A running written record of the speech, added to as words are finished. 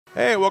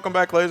Hey, welcome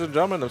back, ladies and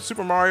gentlemen, to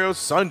Super Mario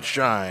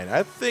Sunshine.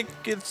 I think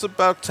it's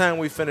about time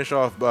we finish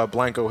off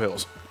Bianco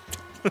Hills.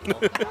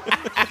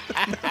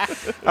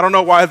 I don't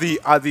know why the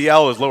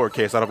L is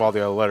lowercase out of all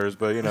the other letters,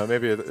 but you know,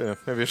 maybe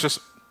it's just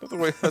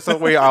that's the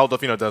way Al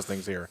Delfino does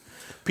things here.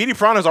 Petey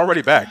Piranha's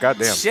already back.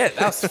 Goddamn. Shit,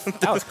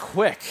 that was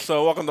quick.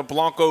 So welcome to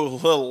Bianco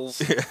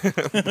Hills.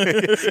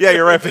 Yeah,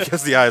 you're right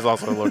because the I is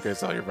also lowercase.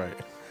 So you're right.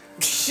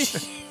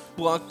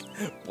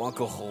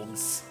 Bianco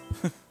Hills.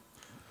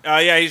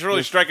 Yeah, he's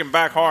really striking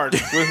back hard.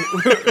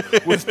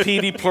 with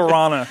Petey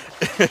Piranha.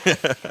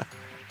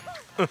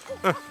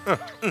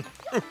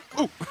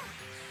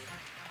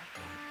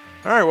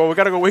 All right, well, we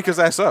got to go wake his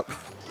ass up.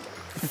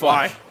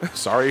 Why?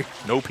 Sorry,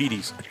 no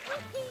Peteys.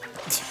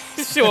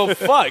 Well,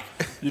 fuck.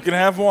 You can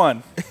have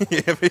one.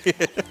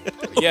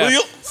 Yeah.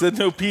 Said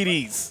no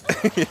PDs.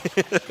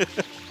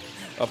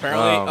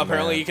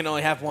 Apparently, you can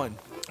only have one.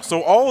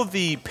 So all of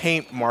the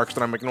paint marks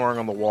that I'm ignoring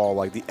on the wall,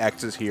 like the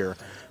X's here,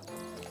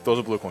 those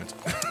are blue coins.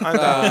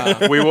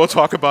 We will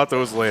talk about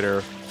those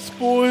later.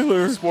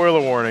 Spoiler. Spoiler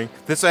warning.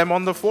 This I'm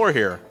on the floor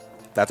here.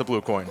 That's a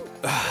blue coin.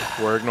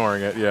 We're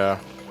ignoring it, yeah.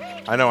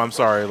 I know, I'm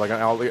sorry. Like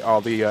all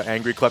the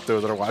angry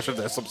kleptos that are watching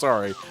this, I'm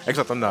sorry.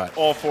 Except I'm not.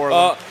 All four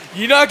of them.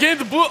 You're not getting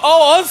the blue.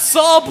 Oh,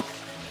 unsub.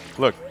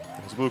 Look,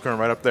 there's a blue coin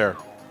right up there.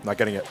 Not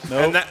getting it.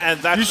 Nope. And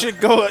that's You should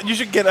go. You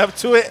should get up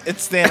to it and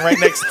stand right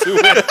next to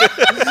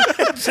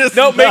it. Just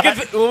No, make not-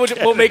 it.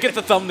 We'll make it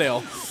the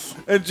thumbnail.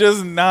 and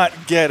just not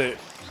get it.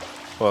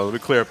 Well, let me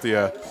clear up the.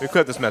 Let me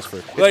clear up this mess for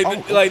you.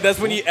 Like that's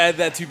when you add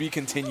that to be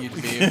continued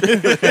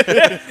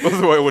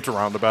meme. Which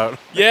roundabout?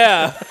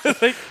 Yeah.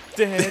 Like,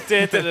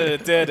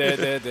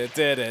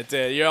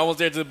 you're almost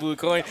there to the blue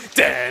coin.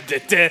 Let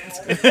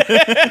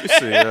me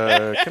see.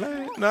 Can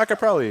I? No, I could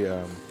probably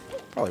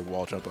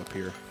wall jump up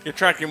here. you're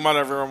tracking mud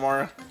everywhere,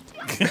 Mario.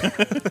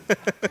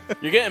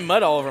 You're getting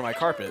mud all over my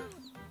carpet.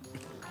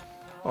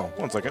 Oh,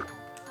 1 second.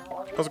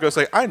 I was gonna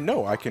say, I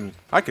know I can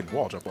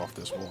wall jump off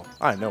this wall.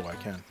 I know I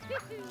can.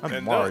 I'm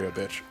And Mario,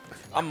 bitch.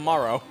 I'm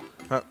Morrow.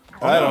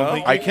 I don't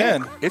think I you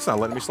can. It's not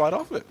letting me slide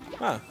off it.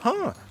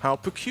 Huh. How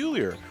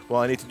peculiar.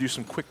 Well, I need to do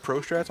some quick pro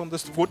strats on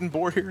this wooden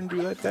board here and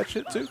do that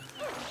shit too.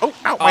 Oh,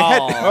 ow, my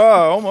head.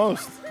 Oh,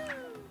 almost.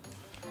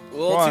 A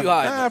little Come too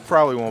on. high. I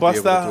probably won't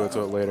Bust be able out- to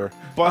do it later.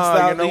 Bust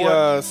you out know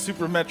the what?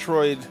 Super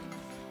Metroid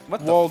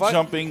What the wall fuck?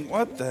 jumping.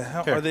 What the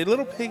hell? Here. Are they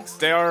little pigs?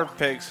 They are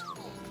pigs.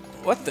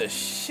 What the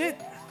shit?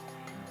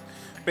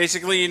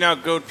 Basically, you now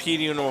goad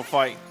Petey into a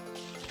fight.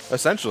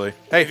 Essentially.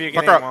 Hey, If you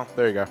can fuck aim up. well.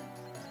 There you go.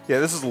 Yeah,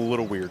 this is a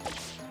little weird.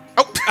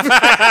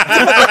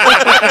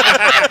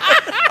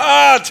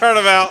 Ah,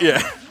 turnabout.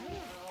 Yeah.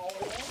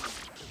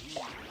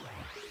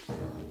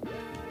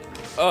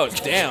 Oh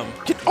damn.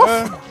 Get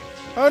off.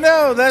 Oh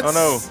no, that's Oh,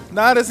 no.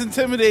 not as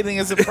intimidating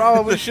as it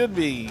probably should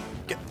be.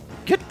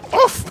 Get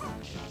off.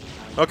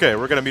 Okay,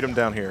 we're gonna meet him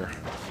down here.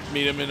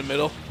 Meet him in the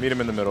middle. Meet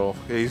him in the middle.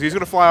 He's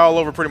gonna fly all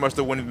over pretty much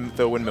the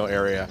windmill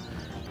area.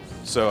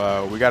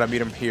 So we gotta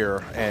meet him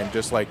here and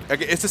just like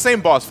it's the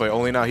same boss fight,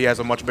 only now he has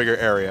a much bigger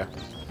area.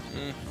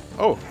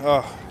 Oh,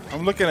 Oh,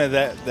 I'm looking at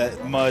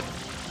that mud,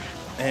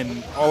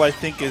 and all I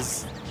think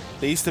is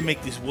they used to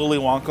make these Willy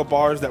Wonka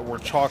bars that were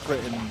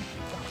chocolate and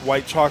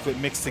white chocolate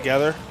mixed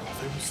together.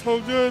 They were so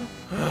good.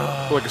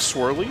 like a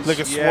swirlies? Like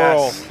a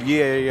swirl. Yes.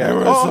 Yeah. They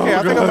were Oh, so okay. I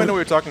think I good. might know what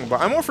you're talking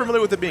about. I'm more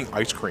familiar with it being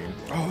ice cream.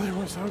 Oh, they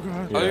were so good.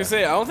 I was gonna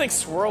say I don't think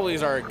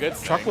swirlies are a good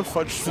thing. Chocolate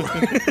fudge swirl.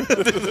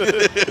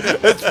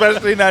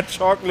 Especially not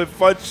chocolate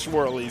fudge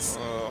swirlies.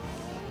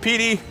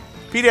 Petey,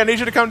 I need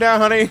you to come down,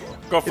 honey.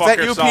 Go Is fuck that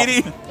yourself. you,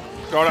 Petey?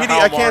 Go to Petey,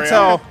 hell, I can't Mario.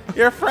 tell.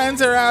 Your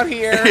friends are out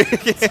here.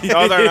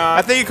 No, they're not.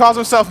 I think he calls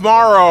himself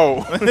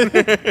Morrow.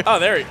 Oh,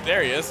 there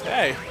he is.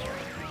 Hey,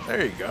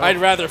 There you go. I'd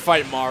rather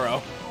fight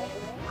Morrow.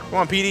 Come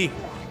on, Petey.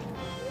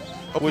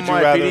 Open Would you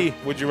mind, rather- Petey.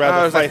 would you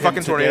rather there's that fight him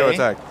fucking tornado today?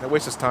 attack. That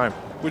wastes his time.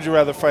 Would you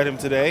rather fight him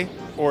today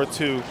or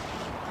to?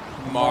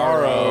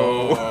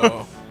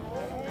 Morrow.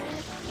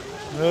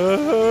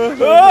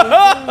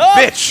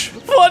 Bitch.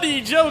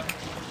 Funny joke.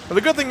 But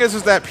the good thing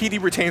is that Petey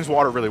retains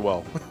water really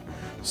well.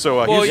 So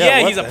Well, he's yeah,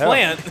 what he's a the hell?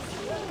 plant.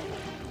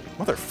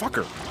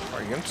 motherfucker. All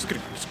right, I'm just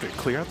gonna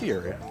clear out the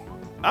area.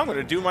 I'm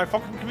gonna do my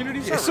fucking community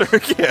Yes,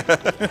 service. sir.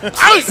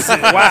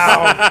 Yeah.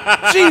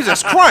 Wow.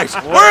 Jesus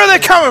Christ. Where are they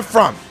coming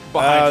from?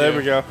 Behind There you.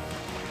 we go.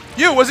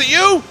 You? Was it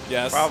you?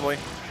 Yes. Probably.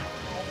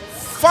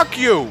 Fuck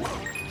you.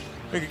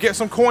 We could get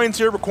some coins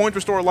here, but coins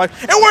restore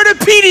life. And where did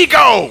Petey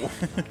go?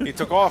 He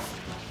took off.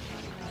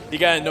 He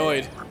got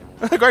annoyed.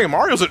 Greg,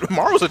 Mario's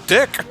a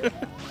dick.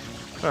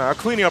 I'll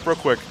clean you up real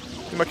quick.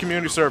 Do my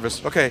community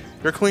service. Okay,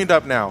 you're cleaned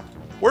up now.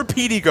 Where'd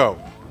Petey go?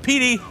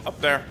 Petey. Up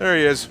there. There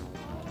he is.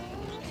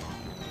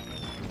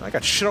 I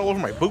got shit all over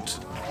my boots.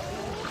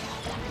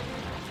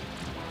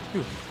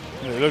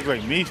 They look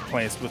like me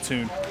playing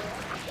Splatoon.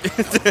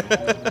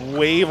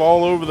 Wave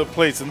all over the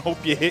place and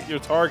hope you hit your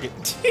target.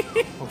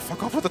 Oh,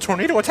 fuck off with the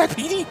tornado attack,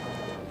 Petey.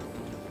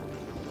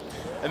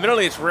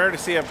 Admittedly, it's rare to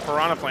see a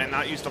piranha plant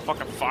not use the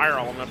fucking fire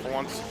element for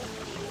once.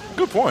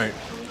 Good point.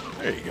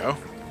 There you go.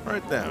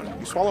 Right down.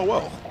 You swallow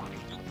well.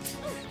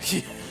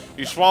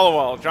 You swallow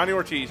well. Johnny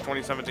Ortiz,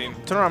 2017.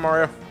 Turn around,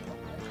 Mario.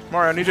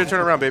 Mario, I need you to turn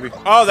around, baby.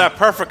 Oh, that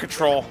perfect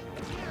control.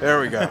 There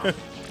we go.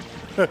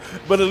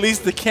 But at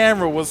least the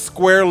camera was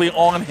squarely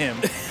on him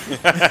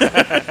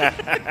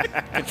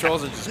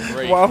Controls are just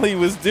great. while he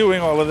was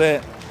doing all of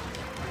that.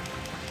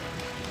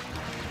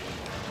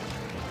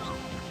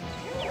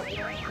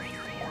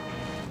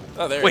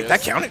 Oh, there Wait, it that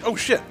is. counted? Oh,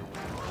 shit.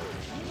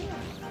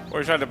 Or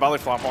he tried to belly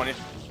flop on you.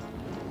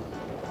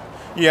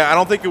 Yeah, I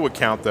don't think it would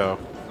count, though.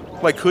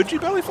 Like, could you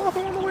belly flop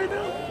on the way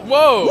down?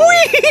 Whoa!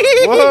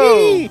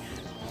 Whoa!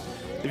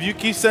 If you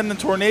keep sending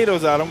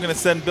tornadoes out, I'm going to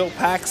send Bill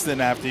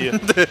Paxton after you.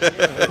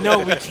 No,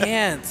 we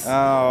can't.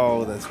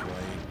 Oh, that's right.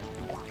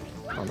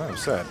 Oh, no, I'm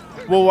sad.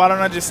 Well, why don't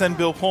I just send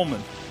Bill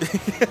Pullman?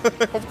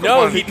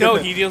 No, on, he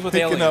deals with he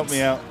can aliens. help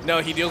me out. No,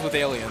 he deals with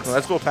aliens. No,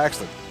 that's Bill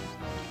Paxton.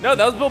 No,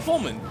 that was Bill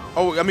Pullman.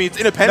 Oh, I mean, it's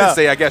Independence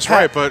Day, I guess,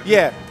 right? But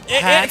yeah,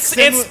 It's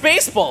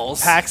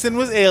Spaceballs. Paxton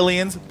was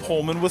aliens.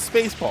 Pullman was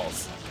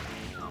Spaceballs.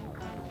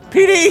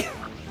 Petey!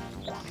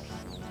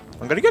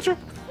 I'm going to get you.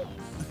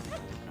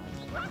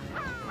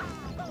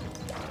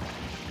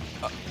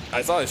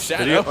 I saw his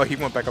Did he? shadow. Oh, he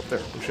went back up there.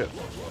 Oh, shit.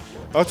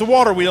 Oh, it's a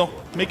water wheel.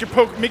 Make your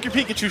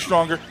Pikachu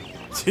stronger.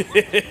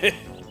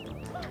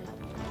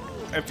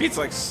 And Pete's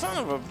like, son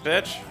of a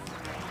bitch.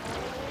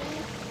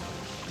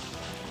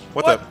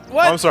 What? What? the?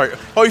 What? Oh, I'm sorry.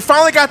 Oh, you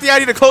finally got the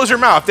idea to close your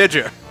mouth, did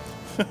you?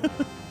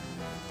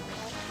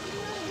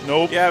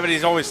 Nope. Yeah, but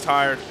he's always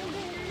tired.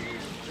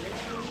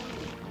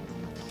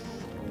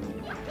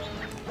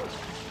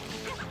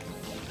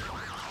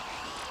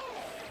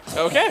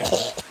 Okay.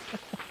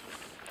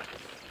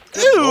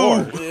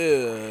 Ew!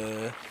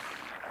 Ew.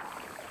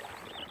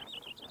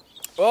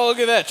 Well, look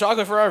at that.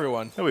 Chocolate for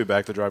everyone. He'll be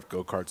back to drive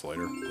go-karts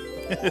later.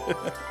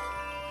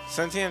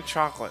 Sentient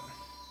chocolate.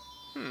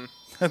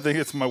 I think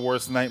it's my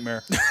worst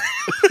nightmare.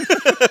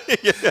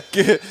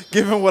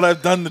 Given what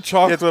I've done to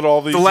chocolate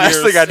all these The years.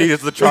 last thing I need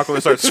is the chocolate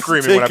to start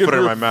screaming when I put it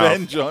in my mouth.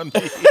 Revenge on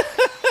me.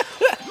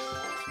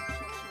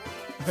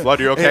 Flood,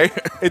 you okay?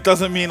 It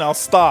doesn't mean I'll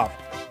stop.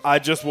 I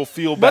just will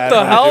feel What bad the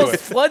when I hell do is it.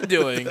 Flood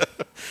doing?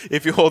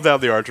 If you hold down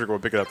the R trigger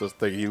when picking up this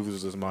thing, he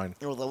loses his mind.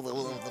 Flood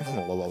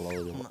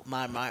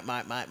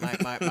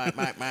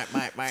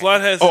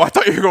has. Oh, I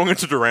thought you were going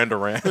into Duran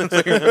Duran.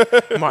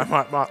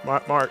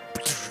 Mark.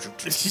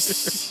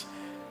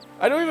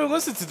 I don't even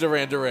listen to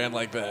Duran Duran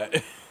like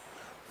that.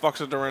 Fucks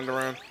with Duran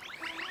Duran.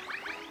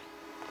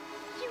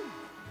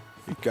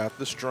 You got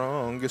the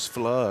strongest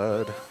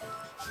flood.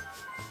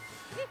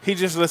 He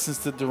just listens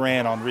to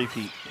Duran on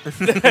repeat.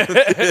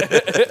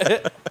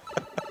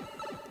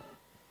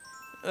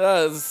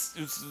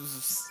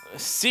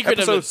 Secret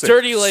Episode of the 6.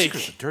 Dirty Lake.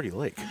 Secret of the Dirty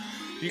Lake.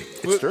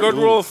 Good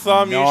rule of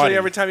thumb. Naughty. Usually,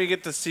 every time you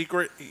get to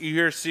secret, you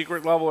hear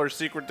secret level or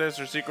secret this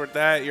or secret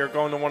that, you're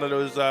going to one of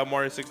those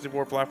Mario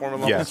 64 platformer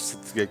levels. Yes,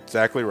 that's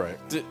exactly right.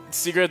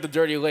 Secret of the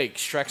Dirty Lake.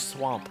 Shrek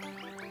Swamp.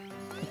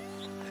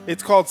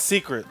 It's called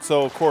Secret,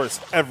 so of course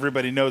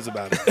everybody knows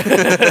about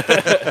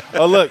it.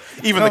 Oh look,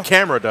 Even the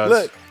camera does.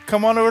 Look,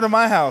 come on over to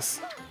my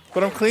house,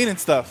 but I'm cleaning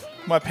stuff.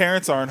 My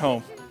parents aren't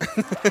home.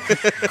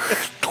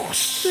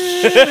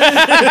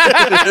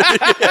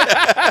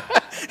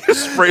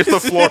 Sprays the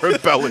floor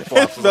and belly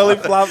flops. Belly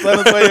flops on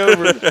its way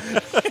over.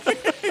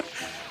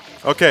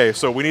 Okay,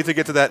 so we need to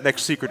get to that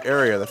next secret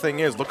area. The thing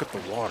is, look at the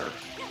water.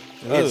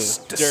 It's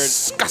Ugh.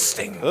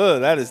 disgusting.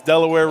 Ugh, that is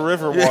Delaware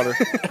River water.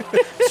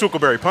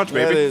 Suckleberry Punch,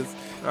 baby.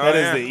 That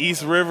is yeah. the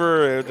East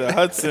River or the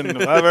Hudson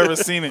if I've ever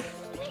seen it.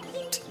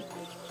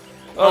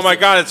 Oh my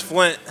God, it's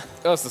Flint.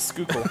 Oh, it's the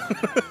Schuylkill.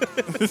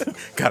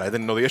 God, I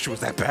didn't know the issue was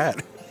that bad.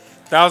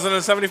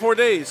 1,074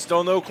 days,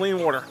 still no clean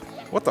water.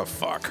 What the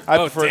fuck? I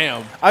Oh, prefer,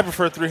 damn. I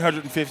prefer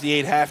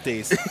 358 half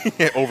days.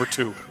 Over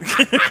 2.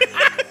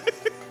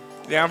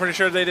 Yeah, I'm pretty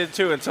sure they did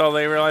too until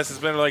they realized it's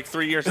been like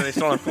 3 years and they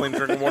still don't have clean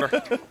drinking water.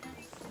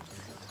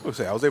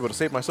 I was able to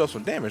save myself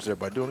some damage there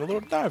by doing a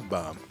little dive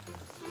bomb.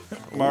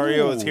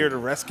 Mario is Ooh. here to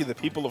rescue the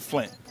people of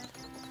Flint.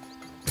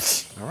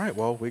 All right,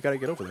 well, we got to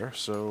get over there,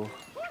 so...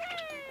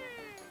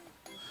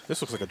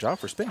 This looks like a job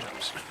for spin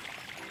jumps.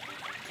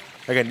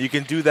 Again, you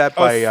can do that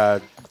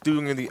by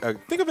doing the...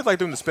 think of it like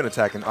doing the spin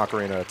attack in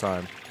Ocarina of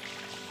Time.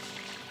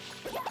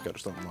 Got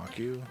to unlock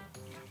you.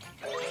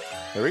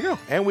 There we go.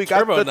 And we got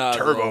Turbo the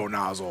nozzle. turbo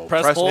nozzle.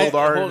 Press hold,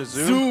 R hold, to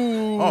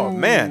zoom. Oh,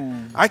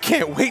 man. I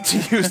can't wait to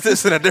use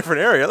this in a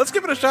different area. Let's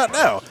give it a shot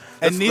now.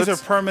 And these are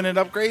permanent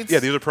upgrades? Yeah,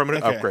 these are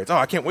permanent Okay. upgrades. Oh,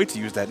 I can't wait to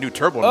use that new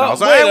turbo Oh,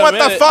 nozzle. wait Hey, a what the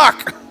minute.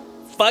 fuck?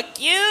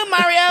 Fuck you,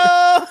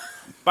 Mario!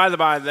 By the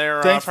by,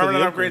 they're Thanks for the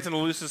permanent upgrade. upgrades in the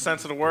loosest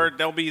sense of the word.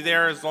 They'll be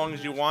there as long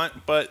as you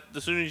want, but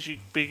as soon as you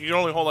can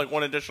only hold like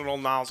one additional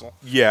nozzle.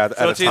 Yeah, So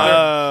at a it's either. time.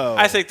 Oh.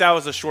 I think that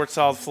was a short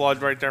solid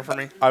flood right there for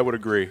me. I would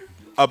agree.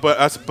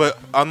 But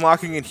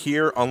unlocking it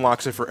here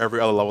unlocks it for every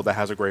other level that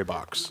has a gray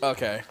box.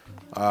 Okay.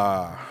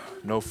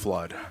 No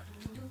flood.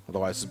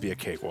 Otherwise, this would be a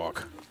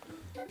cakewalk.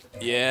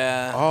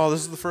 Yeah. Oh,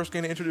 this is the first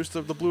game to introduce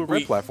the blue and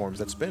red We- platforms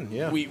that spin.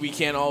 Yeah. We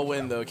can't all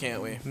win, though,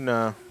 can't we?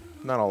 Nah,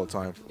 not all the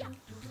time.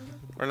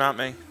 Or not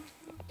me.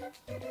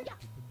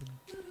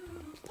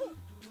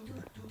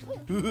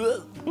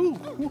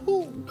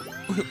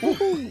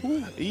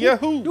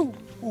 Yahoo!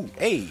 Ooh,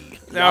 hey.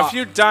 Now, if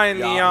you die in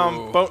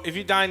Yahoo. if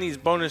you die in these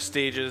bonus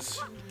stages,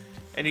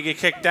 and you get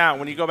kicked out,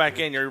 when you go back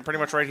in, you're pretty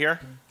much right here.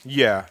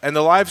 Yeah, and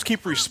the lives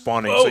keep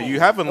respawning, so you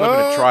have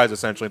unlimited tries,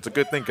 essentially. It's a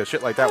good thing, because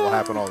shit like that will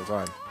happen all the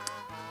time.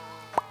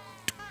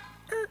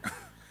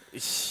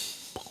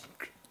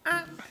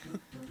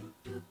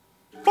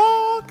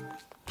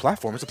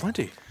 Platformers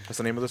aplenty. That's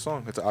the name of the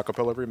song. It's an a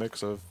cappella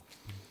remix of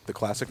the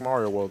classic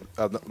Mario World,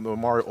 the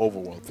Mario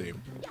Overworld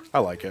theme. I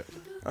like it.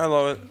 I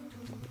love it.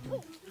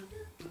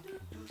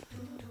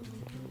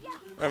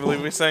 I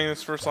believe we sang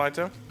this first slide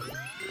too.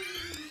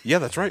 Yeah,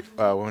 that's right.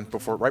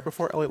 Right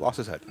before Elliot lost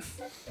his head.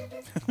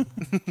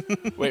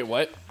 Wait,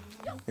 what?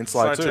 In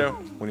slide Slide 2, two.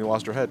 when you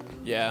lost your head.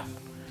 Yeah.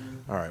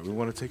 All right, we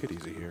want to take it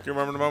easy here. Do you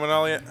remember the moment,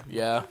 Elliot?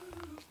 Yeah.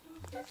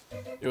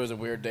 It was a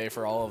weird day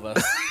for all of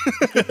us.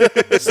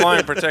 This line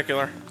in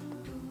particular.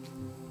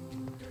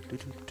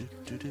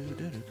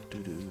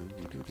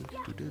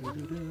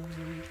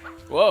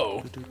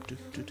 Whoa.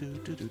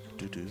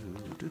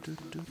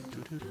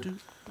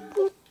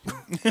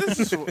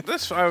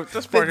 This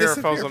part here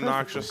feels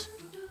obnoxious.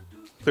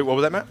 Wait, what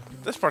was that, Matt?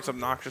 This part's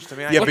obnoxious to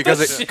me. Yeah, because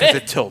the it, cause shit?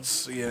 it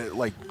tilts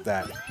like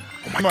that.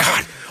 Oh my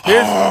god!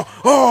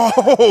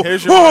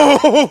 Here's your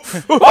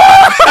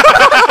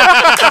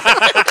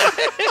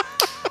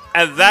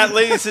And that,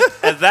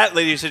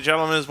 ladies and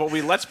gentlemen, is what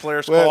we Let's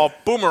Players call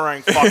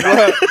boomerang fuck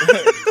up.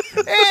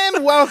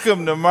 And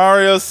welcome to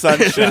Mario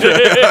Sunshine.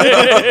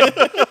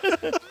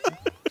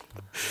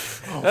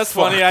 That's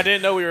funny. I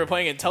didn't know we were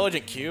playing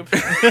Intelligent Cube.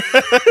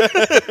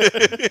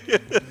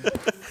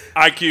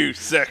 IQ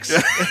 6.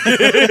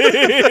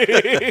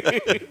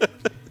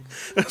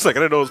 It's like I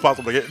didn't know it was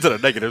possible to get into the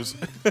negatives.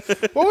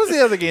 What was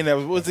the other game that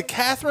was it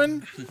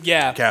Catherine?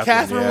 Yeah.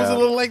 Catherine was a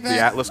little like that? The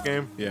Atlas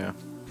game? Yeah.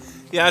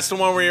 Yeah, that's the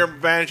one where you're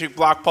managing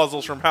block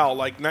puzzles from hell,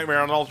 like Nightmare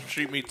on Elm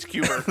Street meets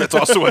Cuber. That's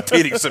also a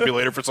dating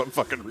simulator for some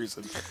fucking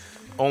reason.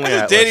 Only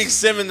It's a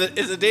Atlas.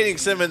 dating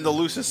sim in the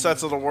loosest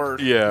sense of the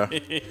word. Yeah.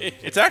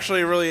 It's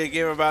actually really a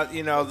game about,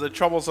 the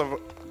troubles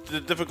of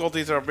the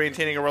difficulties of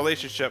maintaining a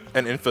relationship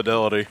And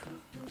infidelity.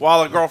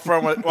 while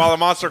a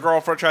monster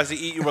girlfriend tries to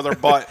eat you with her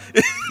butt.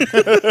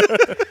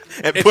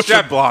 And It's pushing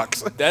Jap-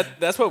 blocks.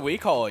 That's what we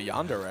call a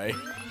yandere.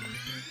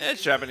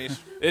 It's Japanese.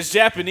 It's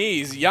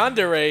Japanese.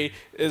 Yandere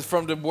is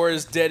from the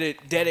words dede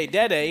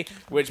dede,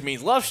 which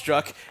means love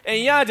struck, and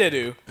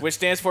yaderu, which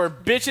stands for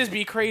bitches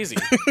be crazy.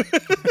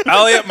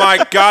 Elliot,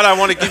 my God, I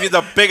want to give you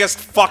the biggest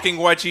fucking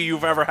wedgie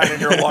you've ever had in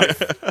your life.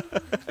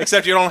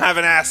 Except you don't have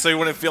an ass, so you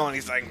wouldn't feel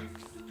anything.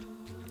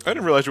 I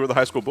didn't realize you were the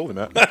high school bully,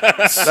 Matt.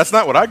 That's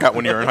not what I got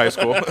when you were in high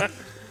school. I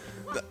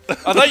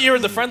thought you were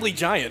the friendly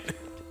giant.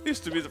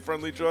 Used to be the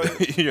friendly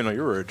giant. You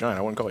were a giant.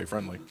 I wouldn't call you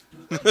friendly.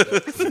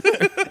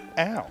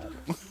 Ow.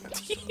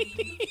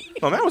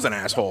 Well, Matt was an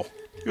asshole.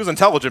 He was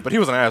intelligent, but he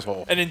was an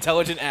asshole. An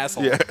intelligent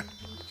asshole. Yeah.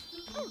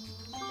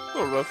 A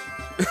little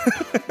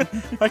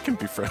rough. I can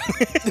be friendly.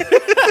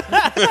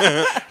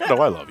 No,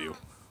 I love you.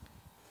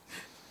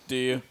 Do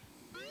you?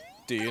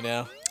 Do you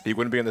now? He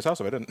wouldn't be in this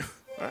house if I didn't.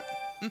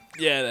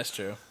 Yeah, that's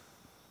true.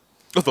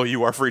 Although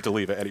you are free to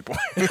leave at any point.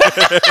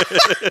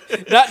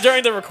 Not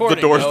during the recording.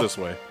 The door's though. this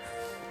way.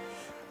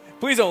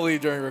 Please don't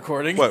leave during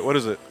recording. What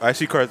is it? I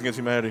see Cards Against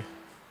Humanity.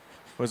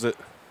 What is it?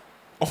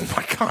 Oh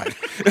my god.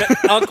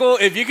 Uncle,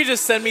 if you could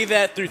just send me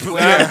that through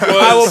Twitter,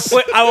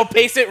 I will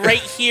paste it right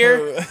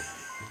here.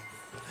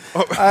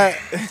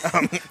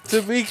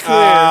 To be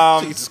clear,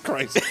 Jesus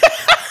Christ.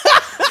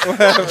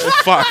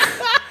 Fuck.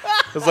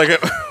 It's like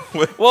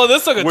Well,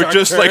 this took a we're dark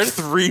just turn. like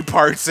 3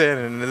 parts in,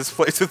 and this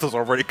place is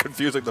already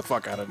confusing the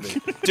fuck out of me.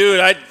 Dude,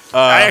 I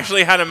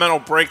actually had a mental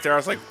break there. I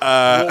was like,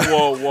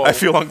 whoa. I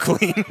feel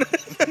unclean.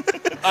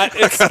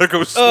 It's- Gotta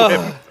go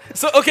swim.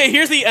 So, okay,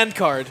 here's the end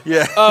card.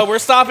 Yeah. We're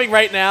stopping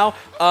right now.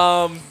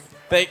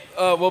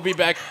 We'll be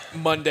back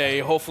Monday.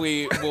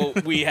 Hopefully,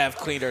 we have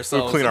cleaned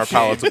ourselves. We'll clean our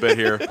palates a bit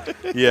here.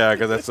 Yeah,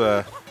 because that's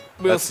a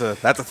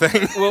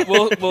thing.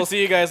 We'll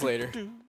see you guys later.